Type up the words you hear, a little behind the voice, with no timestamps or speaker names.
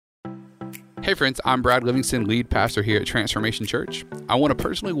Hey friends, I'm Brad Livingston, lead pastor here at Transformation Church. I want to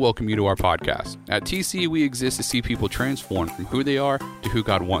personally welcome you to our podcast. At TC, we exist to see people transformed from who they are to who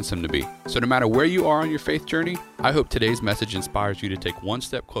God wants them to be. So no matter where you are on your faith journey, I hope today's message inspires you to take one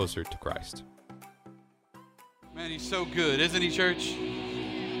step closer to Christ. Man, he's so good, isn't he, church?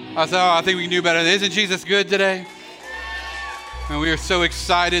 I think we can do better. Isn't Jesus good today? And we are so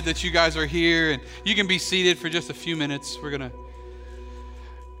excited that you guys are here, and you can be seated for just a few minutes. We're going to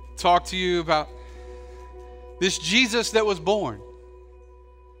talk to you about this Jesus that was born.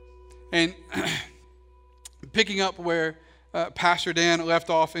 And picking up where Pastor Dan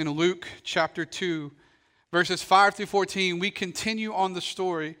left off in Luke chapter 2, verses 5 through 14, we continue on the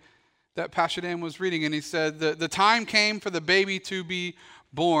story that Pastor Dan was reading. And he said, the time came for the baby to be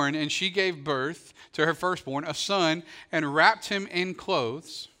born, and she gave birth to her firstborn, a son, and wrapped him in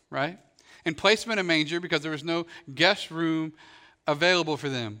clothes, right? And placed him in a manger because there was no guest room available for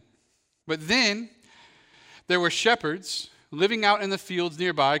them. But then there were shepherds living out in the fields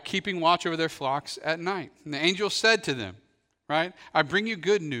nearby, keeping watch over their flocks at night. And the angel said to them, right, I bring you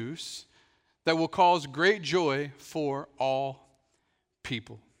good news that will cause great joy for all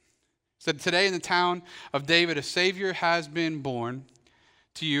people. He said, today in the town of David, a Savior has been born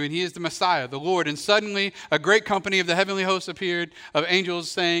to you, and he is the Messiah, the Lord. And suddenly a great company of the heavenly hosts appeared, of angels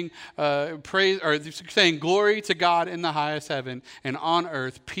saying, saying, glory to God in the highest heaven, and on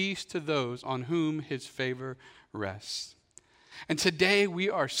earth peace to those on whom his favor rests. And today we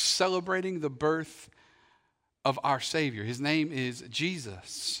are celebrating the birth of our Savior. His name is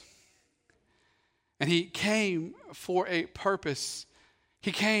Jesus. And he came for a purpose.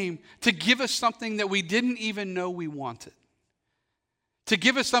 He came to give us something that we didn't even know we wanted. To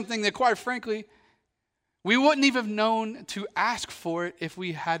give us something that, quite frankly, we wouldn't even have known to ask for it if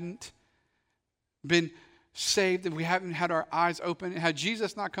we hadn't been saved, if we hadn't had our eyes open. Had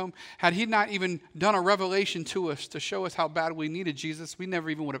Jesus not come, had he not even done a revelation to us to show us how bad we needed Jesus, we never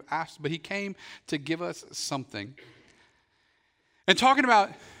even would have asked. But he came to give us something. And talking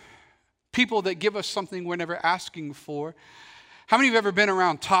about people that give us something we're never asking for, how many of you have ever been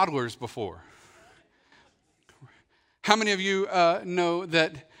around toddlers before? How many of you know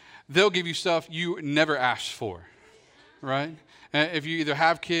that they'll give you stuff you never asked for, right? If you either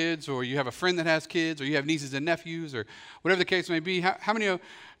have kids or you have a friend that has kids or you have nieces and nephews or whatever the case may be, how many of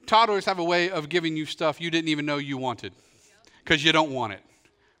toddlers have a way of giving you stuff you didn't even know you wanted because you don't want it,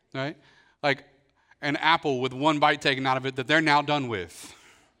 right? Like an apple with one bite taken out of it that they're now done with,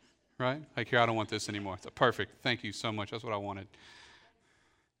 right? Like, here, I don't want this anymore. It's perfect. Thank you so much. That's what I wanted,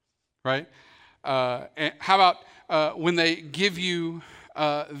 right? And how about when they give you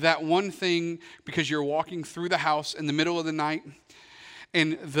that one thing because you're walking through the house in the middle of the night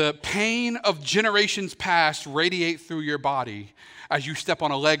and the pain of generations past radiate through your body as you step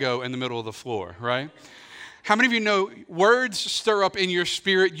on a Lego in the middle of the floor, right? How many of you know words stir up in your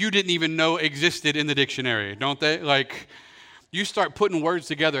spirit you didn't even know existed in the dictionary, don't they? Like, you start putting words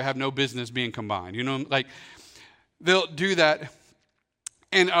together, have no business being combined. You know, like, they'll do that.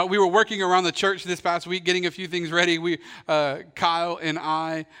 And we were working around the church this past week, getting a few things ready. Kyle and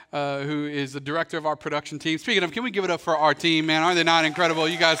I, who is the director of our production team. Speaking of, can we give it up for our team, man? Aren't they not incredible?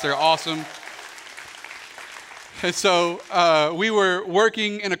 You guys are awesome. And so we were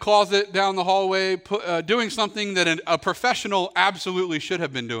working in a closet down the hallway, doing something that a professional absolutely should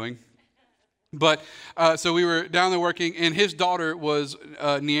have been doing. But so we were down there working, and his daughter was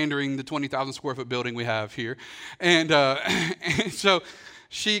neandering the 20,000 square foot building we have here. And so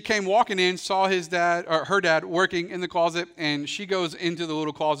she came walking in, saw his dad, or her dad, working in the closet, and she goes into the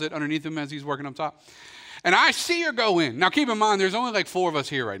little closet underneath him as he's working up top. And I see her go in. Now, keep in mind, there's only like 4 of us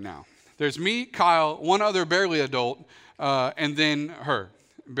here right now. There's me, Kyle, one other barely adult, and then her.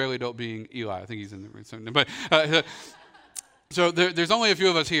 Barely adult being Eli. I think he's in the room. But so there's only a few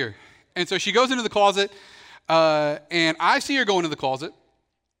of us here. And so she goes into the closet, and I see her go into the closet,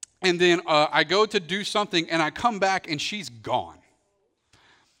 and then I go to do something, and I come back, and she's gone.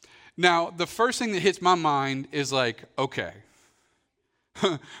 Now, the first thing that hits my mind is like, okay,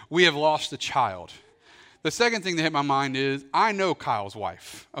 we have lost a child. The second thing that hit my mind is, I know Kyle's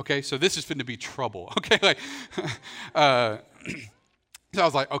wife, okay? So this is going to be trouble, okay? Like, so I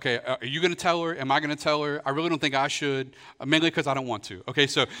was like, okay, are you going to tell her? Am I going to tell her? I really don't think I should, mainly because I don't want to, okay?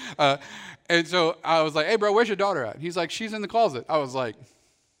 So, and so I was like, hey, bro, where's your daughter at? He's like, she's in the closet. I was like,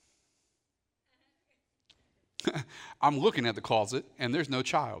 I'm looking at the closet, and there's no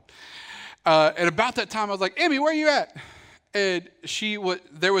child. And about that time, I was like, Emmy, where are you at? And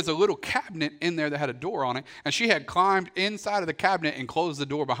there was a little cabinet in there that had a door on it, and she had climbed inside of the cabinet and closed the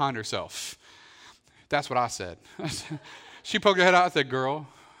door behind herself. That's what I said. She poked her head out. I said, girl,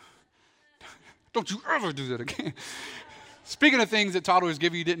 Don't you ever do that again. Speaking of things that toddlers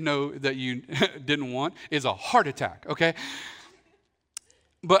give you didn't know that you didn't want is a heart attack, okay?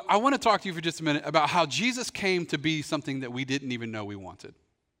 But I want to talk to you for just a minute about how Jesus came to be something that we didn't even know we wanted.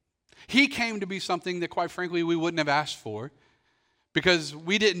 He came to be something that, quite frankly, we wouldn't have asked for because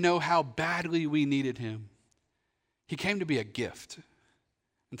we didn't know how badly we needed him. He came to be a gift.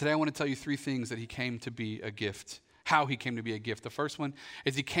 And today I want to tell you 3 things that he came to be a gift, how he came to be a gift. The first one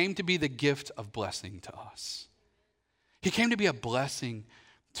is he came to be the gift of blessing to us. He came to be a blessing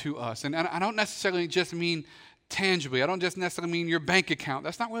to us. And I don't necessarily just mean tangibly. I don't just necessarily mean your bank account.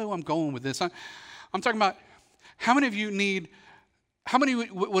 That's not really where I'm going with this. I'm talking about how many of you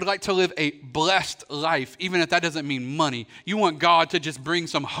would like to live a blessed life, even if that doesn't mean money? You want God to just bring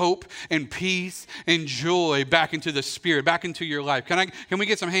some hope and peace and joy back into the spirit, back into your life. Can we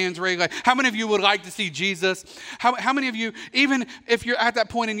get some hands raised? Like, how many of you would like to see Jesus? How many of you, even if you're at that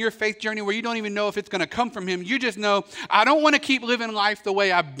point in your faith journey where you don't even know if it's going to come from him, you just know, I don't want to keep living life the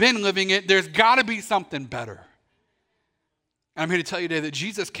way I've been living it. There's got to be something better. And I'm here to tell you today that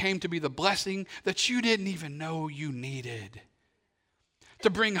Jesus came to be the blessing that you didn't even know you needed. To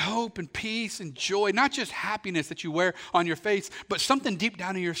bring hope and peace and joy, not just happiness that you wear on your face, but something deep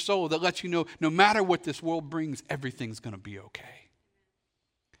down in your soul that lets you know no matter what this world brings, everything's going to be okay.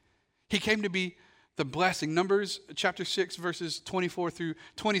 He came to be the blessing. Numbers chapter 6, verses 24 through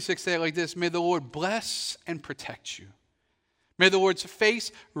 26 say it like this: May the Lord bless and protect you. May the Lord's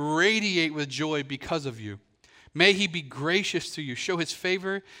face radiate with joy because of you. May he be gracious to you, show his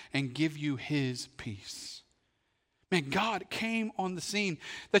favor, and give you his peace. Man, God came on the scene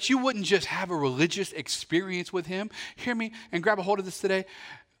that you wouldn't just have a religious experience with him. Hear me and grab a hold of this today.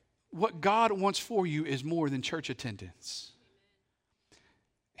 What God wants for you is more than church attendance.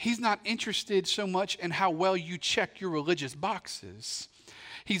 He's not interested so much in how well you check your religious boxes.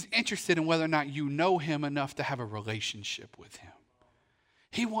 He's interested in whether or not you know him enough to have a relationship with him.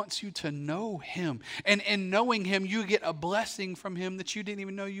 He wants you to know him. And in knowing him, you get a blessing from him that you didn't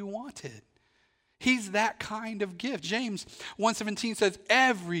even know you wanted. He's that kind of gift. James 1:17 says,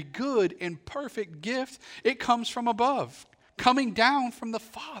 every good and perfect gift, it comes from above, coming down from the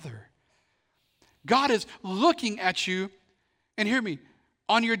Father. God is looking at you, and hear me,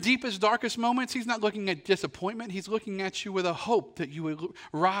 on your deepest, darkest moments, he's not looking at disappointment. He's looking at you with a hope that you would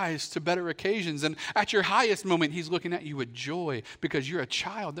rise to better occasions. And at your highest moment, he's looking at you with joy because you're a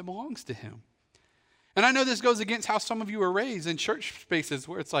child that belongs to him. And I know this goes against how some of you are raised in church spaces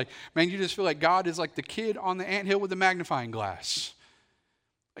where it's like, man, you just feel like God is like the kid on the anthill with the magnifying glass.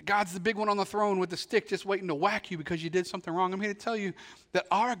 Like God's the big one on the throne with the stick just waiting to whack you because you did something wrong. I'm here to tell you that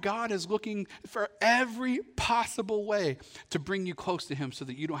our God is looking for every possible way to bring you close to him so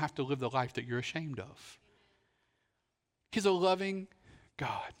that you don't have to live the life that you're ashamed of. He's a loving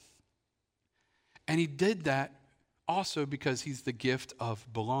God. And he did that also because he's the gift of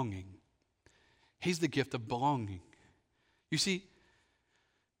belonging. He's the gift of belonging. You see,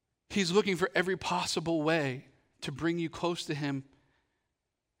 he's looking for every possible way to bring you close to him.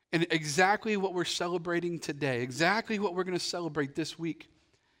 And exactly what we're celebrating today, exactly what we're going to celebrate this week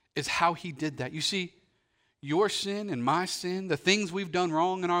is how he did that. You see, your sin and my sin, the things we've done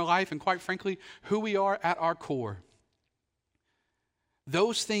wrong in our life, and quite frankly, who we are at our core,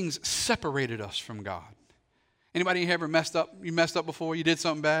 those things separated us from God. Anybody ever messed up? You messed up before? You did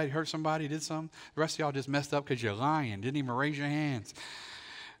something bad? You hurt somebody? You did something? The rest of y'all just messed up because you're lying. Didn't even raise your hands.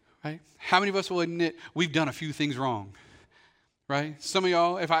 Right? How many of us will admit we've done a few things wrong? Right? Some of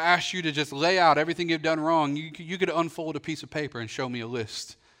y'all, if I asked you to just lay out everything you've done wrong, you could unfold a piece of paper and show me a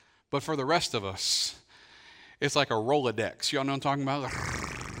list. But for the rest of us, it's like a Rolodex. Y'all know what I'm talking about?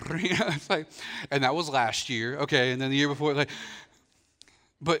 It's like, and that was last year. Okay, and then the year before.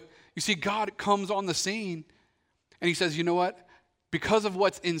 But you see, God comes on the scene. And he says, you know what? Because of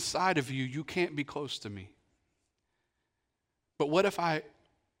what's inside of you, you can't be close to me. But what if I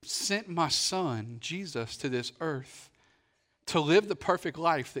sent my son, Jesus, to this earth to live the perfect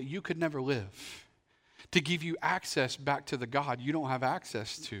life that you could never live, to give you access back to the God you don't have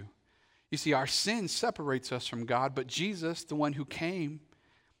access to? You see, our sin separates us from God, but Jesus, the one who came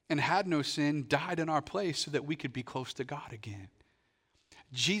and had no sin, died in our place so that we could be close to God again.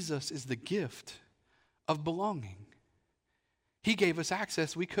 Jesus is the gift of belonging. He gave us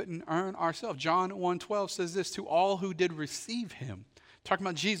access we couldn't earn ourselves. John 1:12 says this, to all who did receive him, talking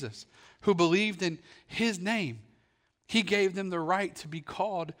about Jesus, who believed in his name, he gave them the right to be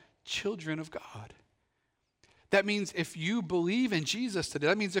called children of God. That means if you believe in Jesus today,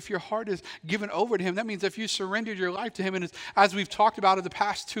 that means if your heart is given over to him, that means if you surrendered your life to him, and as we've talked about in the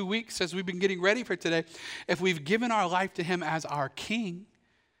past 2 weeks, as we've been getting ready for today, if we've given our life to him as our king,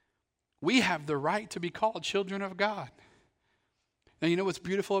 We have the right to be called children of God. Now, you know what's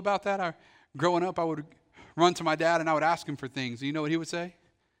beautiful about that? Growing up, I would run to my dad and I would ask him for things. And you know what he would say?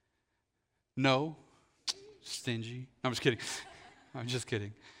 No. Stingy. No, I'm just kidding. I'm just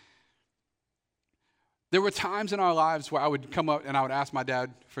kidding. There were times in our lives where I would come up and I would ask my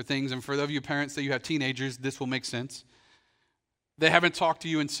dad for things. And for those of you parents that you have teenagers, this will make sense. They haven't talked to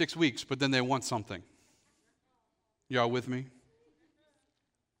you in 6 weeks, but then they want something. Y'all with me?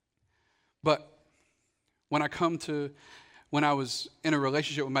 But when I was in a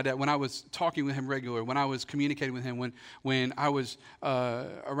relationship with my dad, when I was talking with him regularly, when I was communicating with him, when I was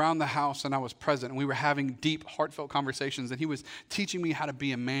around the house and I was present and we were having deep, heartfelt conversations, and he was teaching me how to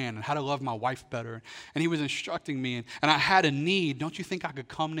be a man and how to love my wife better, and he was instructing me, and I had a need, don't you think I could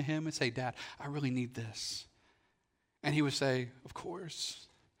come to him and say, Dad, I really need this? And he would say, of course.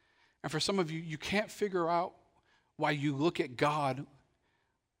 And for some of you, you can't figure out why you look at God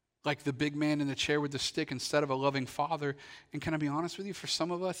like the big man in the chair with the stick instead of a loving father. And can I be honest with you? For some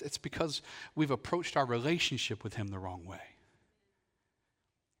of us, it's because we've approached our relationship with him the wrong way.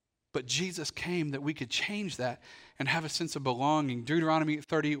 But Jesus came that we could change that and have a sense of belonging. Deuteronomy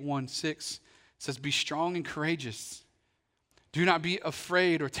 31:6 says, be strong and courageous. Do not be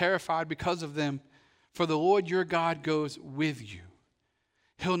afraid or terrified because of them, for the Lord your God goes with you.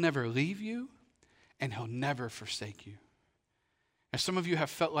 He'll never leave you, and he'll never forsake you. And some of you have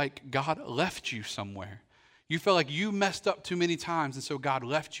felt like God left you somewhere. You felt like you messed up too many times, and so God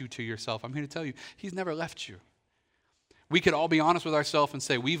left you to yourself. I'm here to tell you, he's never left you. We could all be honest with ourselves and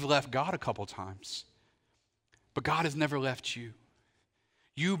say, we've left God a couple times. But God has never left you.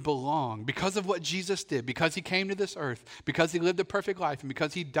 You belong. Because of what Jesus did, because he came to this earth, because he lived a perfect life, and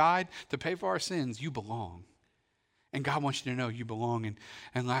because he died to pay for our sins, you belong. And God wants you to know you belong.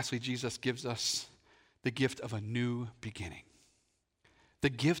 And lastly, Jesus gives us the gift of a new beginning. The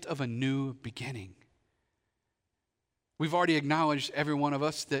gift of a new beginning. We've already acknowledged, every one of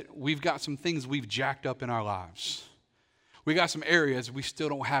us, that we've got some things we've jacked up in our lives. We got some areas we still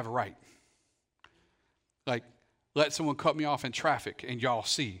don't have right. Like, let someone cut me off in traffic and y'all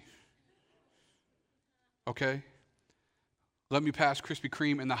see. Okay? Let me pass Krispy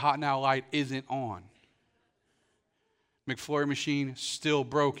Kreme and the hot now light isn't on. McFlurry machine still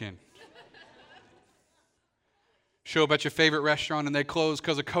broken. Show up at your favorite restaurant and they close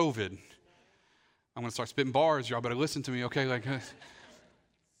because of COVID. I'm going to start spitting bars. Y'all better listen to me, okay?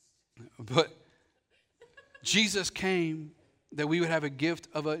 But Jesus came that we would have a gift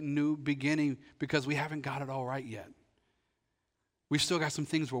of a new beginning because we haven't got it all right yet. We've still got some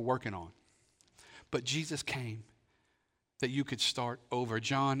things we're working on. But Jesus came that you could start over.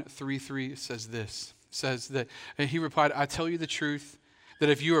 John 3:3 says this. Says that, and he replied, I tell you the truth, that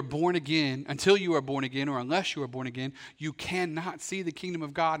if you are born again, until you are born again, or unless you are born again, you cannot see the kingdom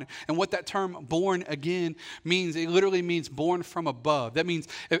of God. And what that term born again means, it literally means born from above. That means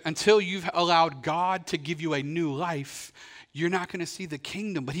until you've allowed God to give you a new life, you're not going to see the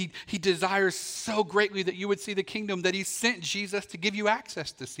kingdom. But he desires so greatly that you would see the kingdom that he sent Jesus to give you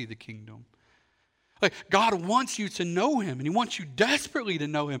access to see the kingdom. Like, God wants you to know him, and he wants you desperately to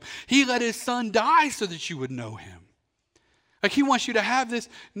know him. He let his son die so that you would know him. Like, he wants you to have this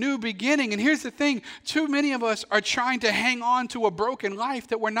new beginning. And here's the thing. Too many of us are trying to hang on to a broken life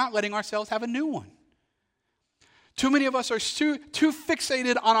that we're not letting ourselves have a new one. Too many of us are too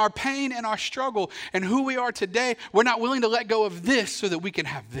fixated on our pain and our struggle and who we are today. We're not willing to let go of this so that we can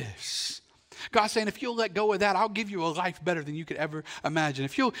have this. God's saying, if you'll let go of that, I'll give you a life better than you could ever imagine.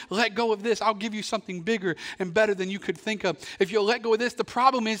 If you'll let go of this, I'll give you something bigger and better than you could think of. If you'll let go of this, the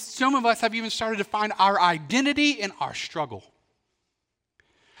problem is some of us have even started to find our identity in our struggle.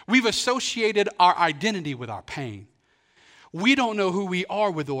 We've associated our identity with our pain. We don't know who we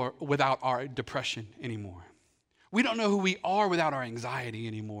are without our depression anymore. We don't know who we are without our anxiety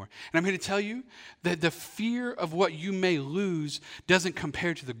anymore. And I'm here to tell you that the fear of what you may lose doesn't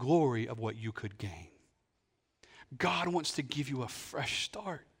compare to the glory of what you could gain. God wants to give you a fresh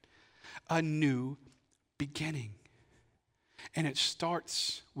start, a new beginning. And it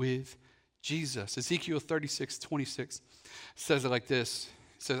starts with Jesus. Ezekiel 36:26 says it like this.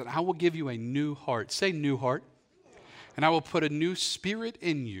 It says, I will give you a new heart. Say new heart. And I will put a new spirit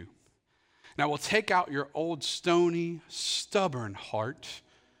in you. And I will take out your old stony, stubborn heart.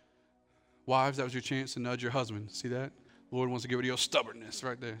 Wives, that was your chance to nudge your husband. See that? The Lord wants to get rid of your stubbornness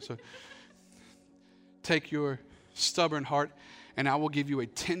right there. So take your stubborn heart, and I will give you a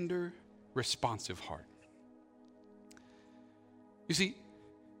tender, responsive heart. You see,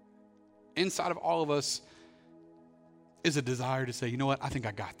 inside of all of us is a desire to say, you know what? I think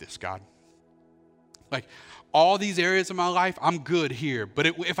I got this, God. Like, all these areas of my life, I'm good here. But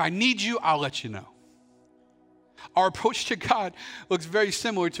if I need you, I'll let you know. Our approach to God looks very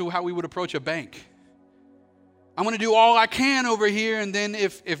similar to how we would approach a bank. I'm going to do all I can over here, and then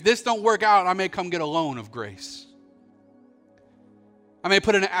if this don't work out, I may come get a loan of grace. I may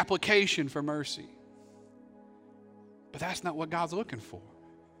put in an application for mercy. But that's not what God's looking for.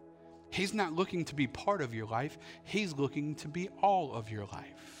 He's not looking to be part of your life. He's looking to be all of your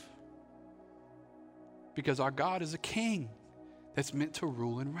life. Because our God is a king that's meant to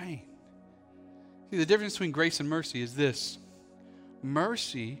rule and reign. See, the difference between grace and mercy is this.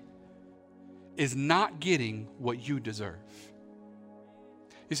 Mercy is not getting what you deserve.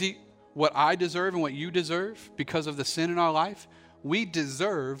 You see, what I deserve and what you deserve because of the sin in our life, we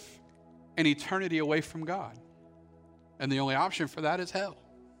deserve an eternity away from God. And the only option for that is hell.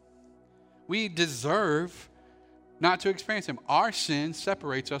 We deserve not to experience Him. Our sin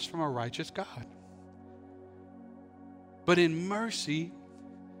separates us from a righteous God. But in mercy,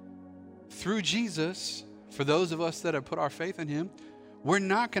 through Jesus, for those of us that have put our faith in Him, we're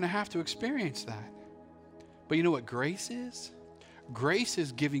not going to have to experience that. But you know what grace is? Grace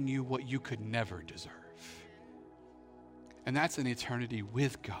is giving you what you could never deserve. And that's an eternity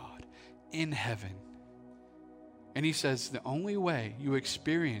with God in heaven. And He says the only way you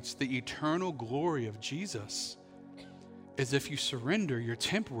experience the eternal glory of Jesus is if you surrender your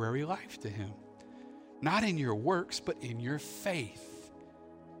temporary life to Him. Not in your works, but in your faith.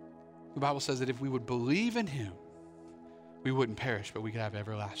 The Bible says that if we would believe in Him, we wouldn't perish, but we could have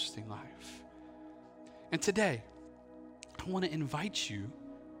everlasting life. And today, I want to invite you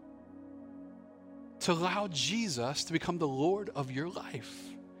to allow Jesus to become the Lord of your life.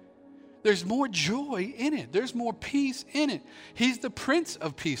 There's more joy in it. There's more peace in it. He's the Prince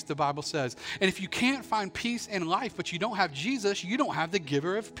of Peace, the Bible says. And if you can't find peace in life, but you don't have Jesus, you don't have the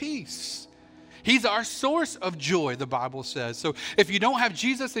giver of peace. He's our source of joy, the Bible says. So if you don't have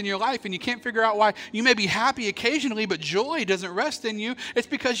Jesus in your life and you can't figure out why you may be happy occasionally, but joy doesn't rest in you, it's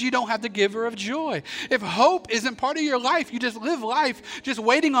because you don't have the giver of joy. If hope isn't part of your life, you just live life just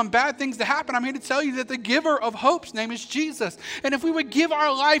waiting on bad things to happen, I'm here to tell you that the giver of hope's name is Jesus. And if we would give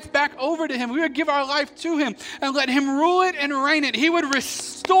our life back over to Him, we would give our life to Him and let Him rule it and reign it, He would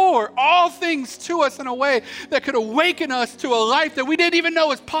restore all things to us in a way that could awaken us to a life that we didn't even know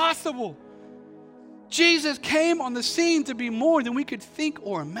was possible. Jesus came on the scene to be more than we could think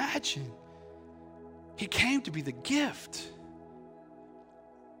or imagine. He came to be the gift.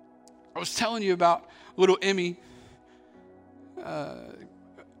 I was telling you about little Emmy. A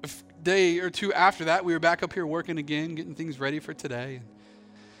day or two after that, we were back up here working again, getting things ready for today.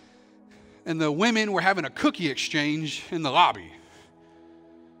 And the women were having a cookie exchange in the lobby.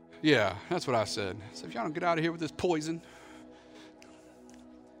 Yeah, that's what I said. So if y'all don't get out of here with this poison.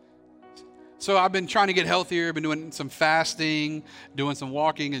 So I've been trying to get healthier, been doing some fasting, doing some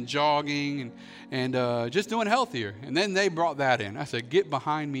walking and jogging, and just doing healthier. And then they brought that in. I said, get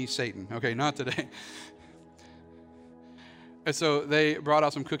behind me, Satan. Okay, not today. And so they brought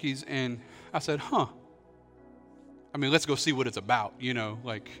out some cookies, and I said, I mean, let's go see what it's about, you know,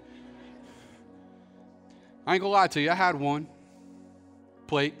 like. I ain't gonna lie to you, I had one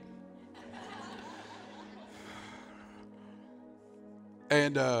plate.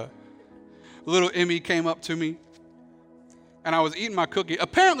 And little Emmy came up to me, and I was eating my cookie.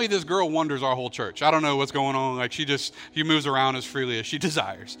 Apparently, this girl wonders our whole church. I don't know what's going on. Like, she moves around as freely as she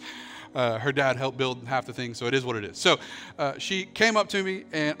desires. Her dad helped build half the thing, so it is what it is. So she came up to me,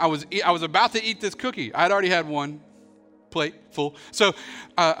 and I was about to eat this cookie. I had already had one plate full. So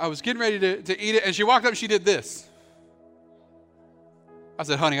I was getting ready to eat it, and she walked up and she did this. I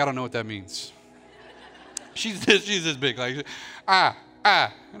said, honey, I don't know what that means. She's this big, like,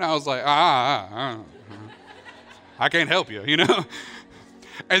 and I was like, I can't help you, you know?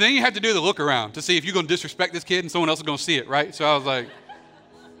 And then you have to do the look around to see if you're going to disrespect this kid and someone else is going to see it, right? So I was like,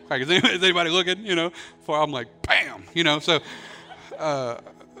 is anybody looking, you know? Before I'm like, bam, you know? So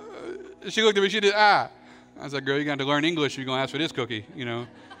she looked at me, she did, I was like, girl, you're going to learn English if you're going to ask for this cookie, you know?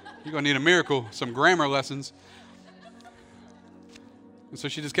 You're going to need a miracle, some grammar lessons. And so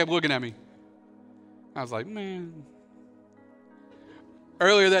she just kept looking at me. I was like, man.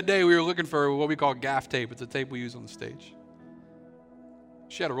 Earlier that day, we were looking for what we call gaff tape. It's a tape we use on the stage.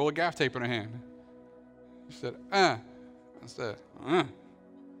 She had a roll of gaff tape in her hand. She said, I said,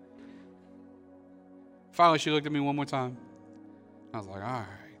 Finally, she looked at me one more time. I was like, all right.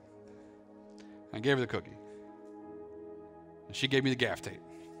 I gave her the cookie. And she gave me the gaff tape.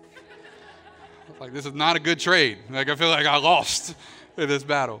 I was like, this is not a good trade. Like, I feel like I lost in this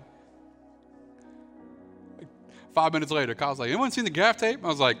battle. 5 minutes later, Kyle's like, anyone seen the gaff tape? I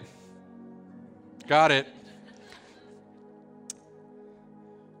was like, Got it.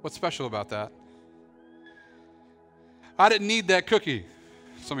 What's special about that? I didn't need that cookie.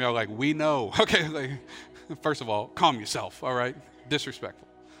 Some of y'all are like, we know. Okay, like, first of all, calm yourself, all right? Disrespectful.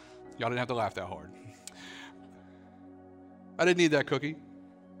 Y'all didn't have to laugh that hard. I didn't need that cookie.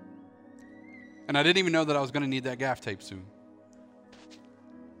 And I didn't even know that I was going to need that gaff tape soon.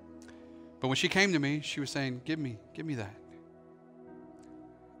 But when she came to me, she was saying, give me that.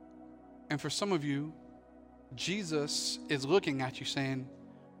 And for some of you, Jesus is looking at you saying,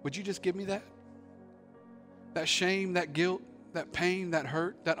 would you just give me that? That shame, that guilt, that pain, that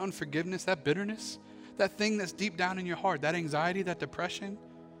hurt, that unforgiveness, that bitterness, that thing that's deep down in your heart, that anxiety, that depression,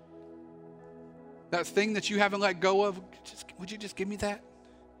 that thing that you haven't let go of, would you just give me that?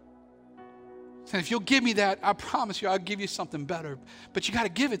 And if you'll give me that, I promise you I'll give you something better. But you got to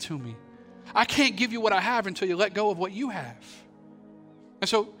give it to me. I can't give you what I have until you let go of what you have. And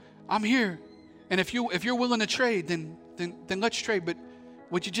so I'm here. And if you're willing to trade, then let's trade. But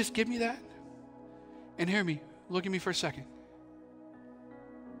would you just give me that? And hear me. Look at me for a second.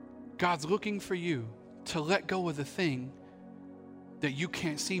 God's looking for you to let go of the thing that you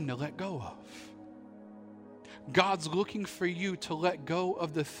can't seem to let go of. God's looking for you to let go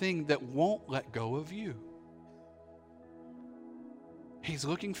of the thing that won't let go of you. He's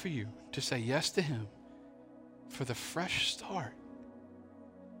looking for you to say yes to Him for the fresh start.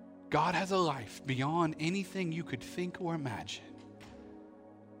 God has a life beyond anything you could think or imagine.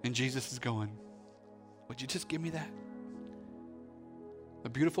 And Jesus is going, would you just give me that? The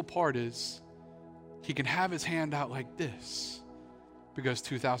beautiful part is He can have His hand out like this because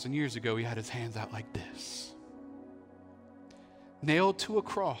 2,000 years ago He had His hands out like this. Nailed to a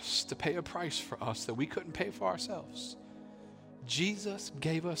cross to pay a price for us that we couldn't pay for ourselves. Jesus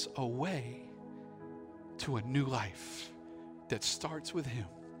gave us a way to a new life that starts with Him.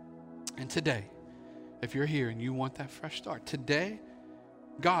 And today, if you're here and you want that fresh start, today,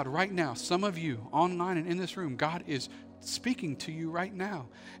 God, right now, some of you online and in this room, God is speaking to you right now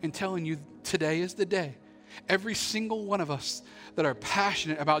and telling you today is the day. Every single one of us that are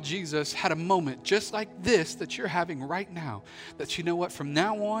passionate about Jesus had a moment just like this that you're having right now. That you know what, from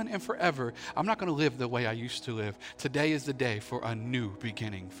now on and forever, I'm not going to live the way I used to live. Today is the day for a new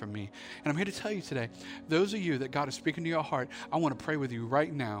beginning for me. And I'm here to tell you today, those of you that God is speaking to your heart, I want to pray with you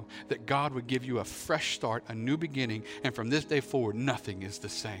right now that God would give you a fresh start, a new beginning, and from this day forward, nothing is the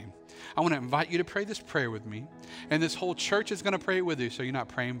same. I want to invite you to pray this prayer with me, and this whole church is going to pray it with you, so you're not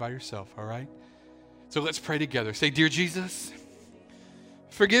praying by yourself, all right? So let's pray together. Say, dear Jesus,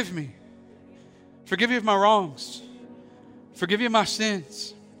 forgive me. Forgive me of my wrongs. Forgive me of my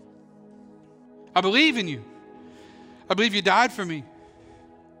sins. I believe in you. I believe you died for me.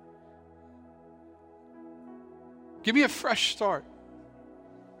 Give me a fresh start.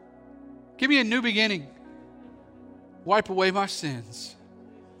 Give me a new beginning. Wipe away my sins.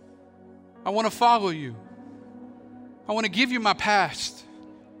 I want to follow you. I want to give you my past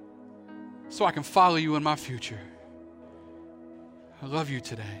so I can follow you in my future. I love you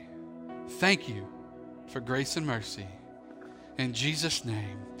today. Thank you for grace and mercy. In Jesus'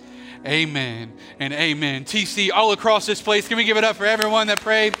 name, amen and amen. TC, all across this place, can we give it up for everyone that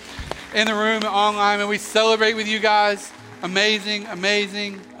prayed in the room and online? And we celebrate with you guys. Amazing,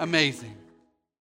 amazing, amazing.